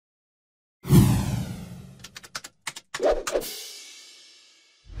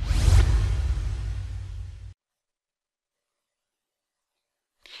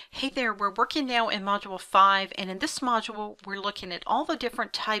Hey there, we're working now in Module 5, and in this module we're looking at all the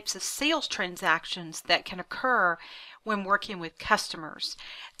different types of sales transactions that can occur when working with customers.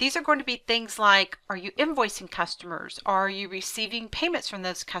 These are going to be things like, are you invoicing customers? Are you receiving payments from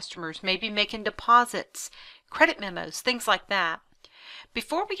those customers? Maybe making deposits, credit memos, things like that.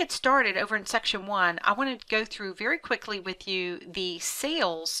 Before we get started over in section 1, I want to go through very quickly with you the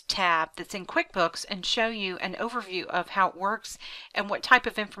Sales tab that's in QuickBooks and show you an overview of how it works and what type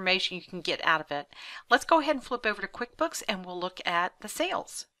of information you can get out of it. Let's go ahead and flip over to QuickBooks and we'll look at the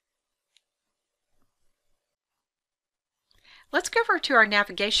Sales. Let's go over to our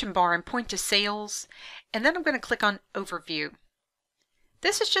navigation bar and point to Sales, and then I'm going to click on Overview.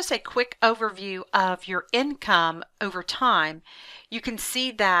 This is just a quick overview of your income over time. You can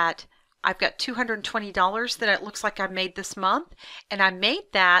see that I've got $220 that it looks like I made this month, and I made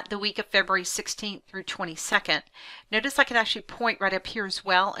that the week of February 16th through 22nd. Notice I can actually point right up here as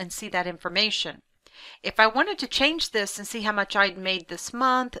well and see that information. If I wanted to change this and see how much I'd made this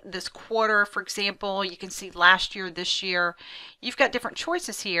month, this quarter, for example, you can see last year, this year, you've got different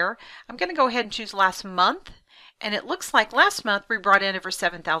choices here. I'm going to go ahead and choose last month. And it looks like last month we brought in over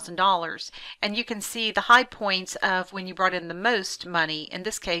 $7,000. And you can see the high points of when you brought in the most money, in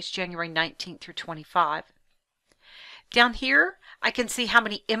this case January 19th through 25. Down here I can see how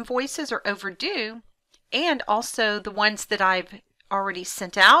many invoices are overdue and also the ones that I've already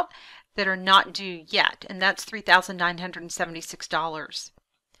sent out that are not due yet, and that's $3,976.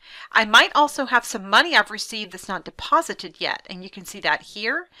 I might also have some money I've received that's not deposited yet, and you can see that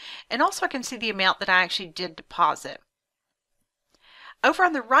here, and also I can see the amount that I actually did deposit. Over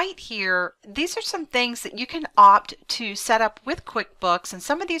on the right here, these are some things that you can opt to set up with QuickBooks, and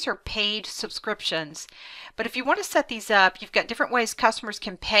some of these are paid subscriptions. But if you want to set these up, you've got different ways customers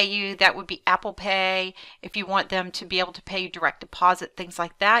can pay you. That would be Apple Pay. If you want them to be able to pay you direct deposit, things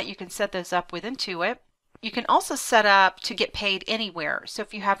like that, you can set those up with Intuit. You can also set up to get paid anywhere. So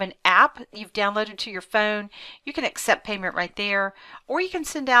if you have an app you've downloaded to your phone, you can accept payment right there, or you can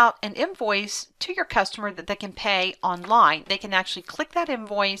send out an invoice to your customer that they can pay online. They can actually click that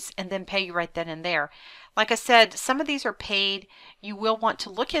invoice and then pay you right then and there. Like I said, some of these are paid. You will want to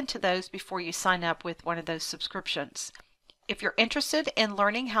look into those before you sign up with one of those subscriptions. If you're interested in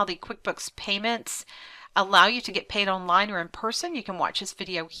learning how the QuickBooks payments allow you to get paid online or in person, you can watch this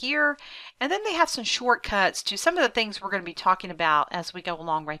video here, and then they have some shortcuts to some of the things we're going to be talking about as we go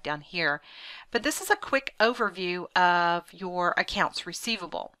along right down here. But this is a quick overview of your accounts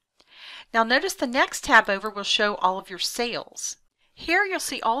receivable. Now notice the next tab over will show all of your sales. Here you'll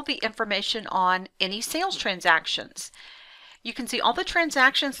see all the information on any sales transactions. You can see all the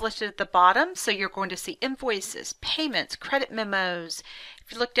transactions listed at the bottom, so you're going to see invoices, payments, credit memos.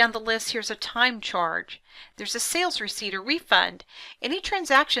 If you look down the list, here's a time charge. There's a sales receipt or refund. Any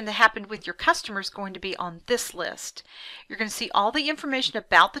transaction that happened with your customer is going to be on this list. You're going to see all the information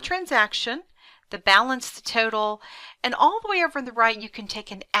about the transaction, the balance, the total, and all the way over on the right you can take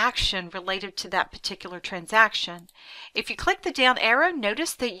an action related to that particular transaction. If you click the down arrow,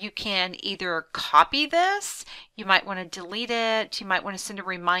 notice that you can either copy this, you might want to delete it, you might want to send a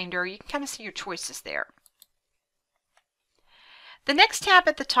reminder. You can kind of see your choices there. The next tab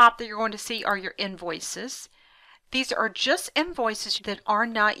at the top that you're going to see are your invoices. These are just invoices that are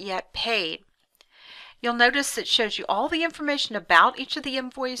not yet paid. You'll notice it shows you all the information about each of the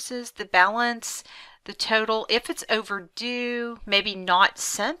invoices, the balance, the total, if it's overdue, maybe not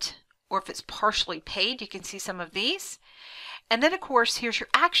sent, or if it's partially paid. You can see some of these. And then of course here's your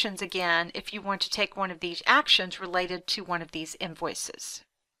actions again if you want to take one of these actions related to one of these invoices.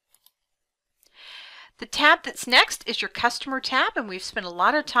 The tab that's next is your customer tab, and we've spent a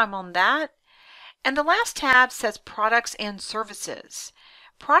lot of time on that. And the last tab says products and services.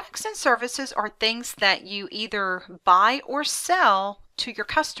 Products and services are things that you either buy or sell to your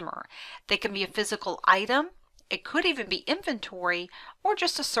customer. They can be a physical item, it could even be inventory, or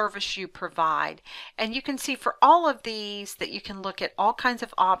just a service you provide. And you can see for all of these that you can look at all kinds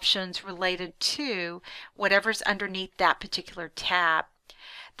of options related to whatever's underneath that particular tab.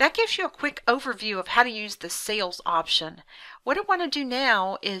 That gives you a quick overview of how to use the sales option. What I want to do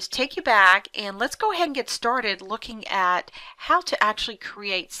now is take you back and let's go ahead and get started looking at how to actually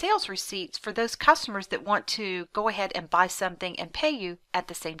create sales receipts for those customers that want to go ahead and buy something and pay you at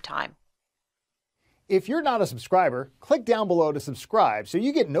the same time. If you're not a subscriber, click down below to subscribe so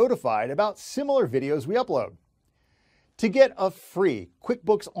you get notified about similar videos we upload. To get a free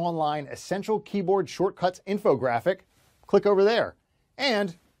QuickBooks Online Essential Keyboard Shortcuts infographic, click over there.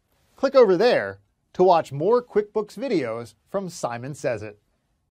 And click over there to watch more QuickBooks videos from Simon Says It.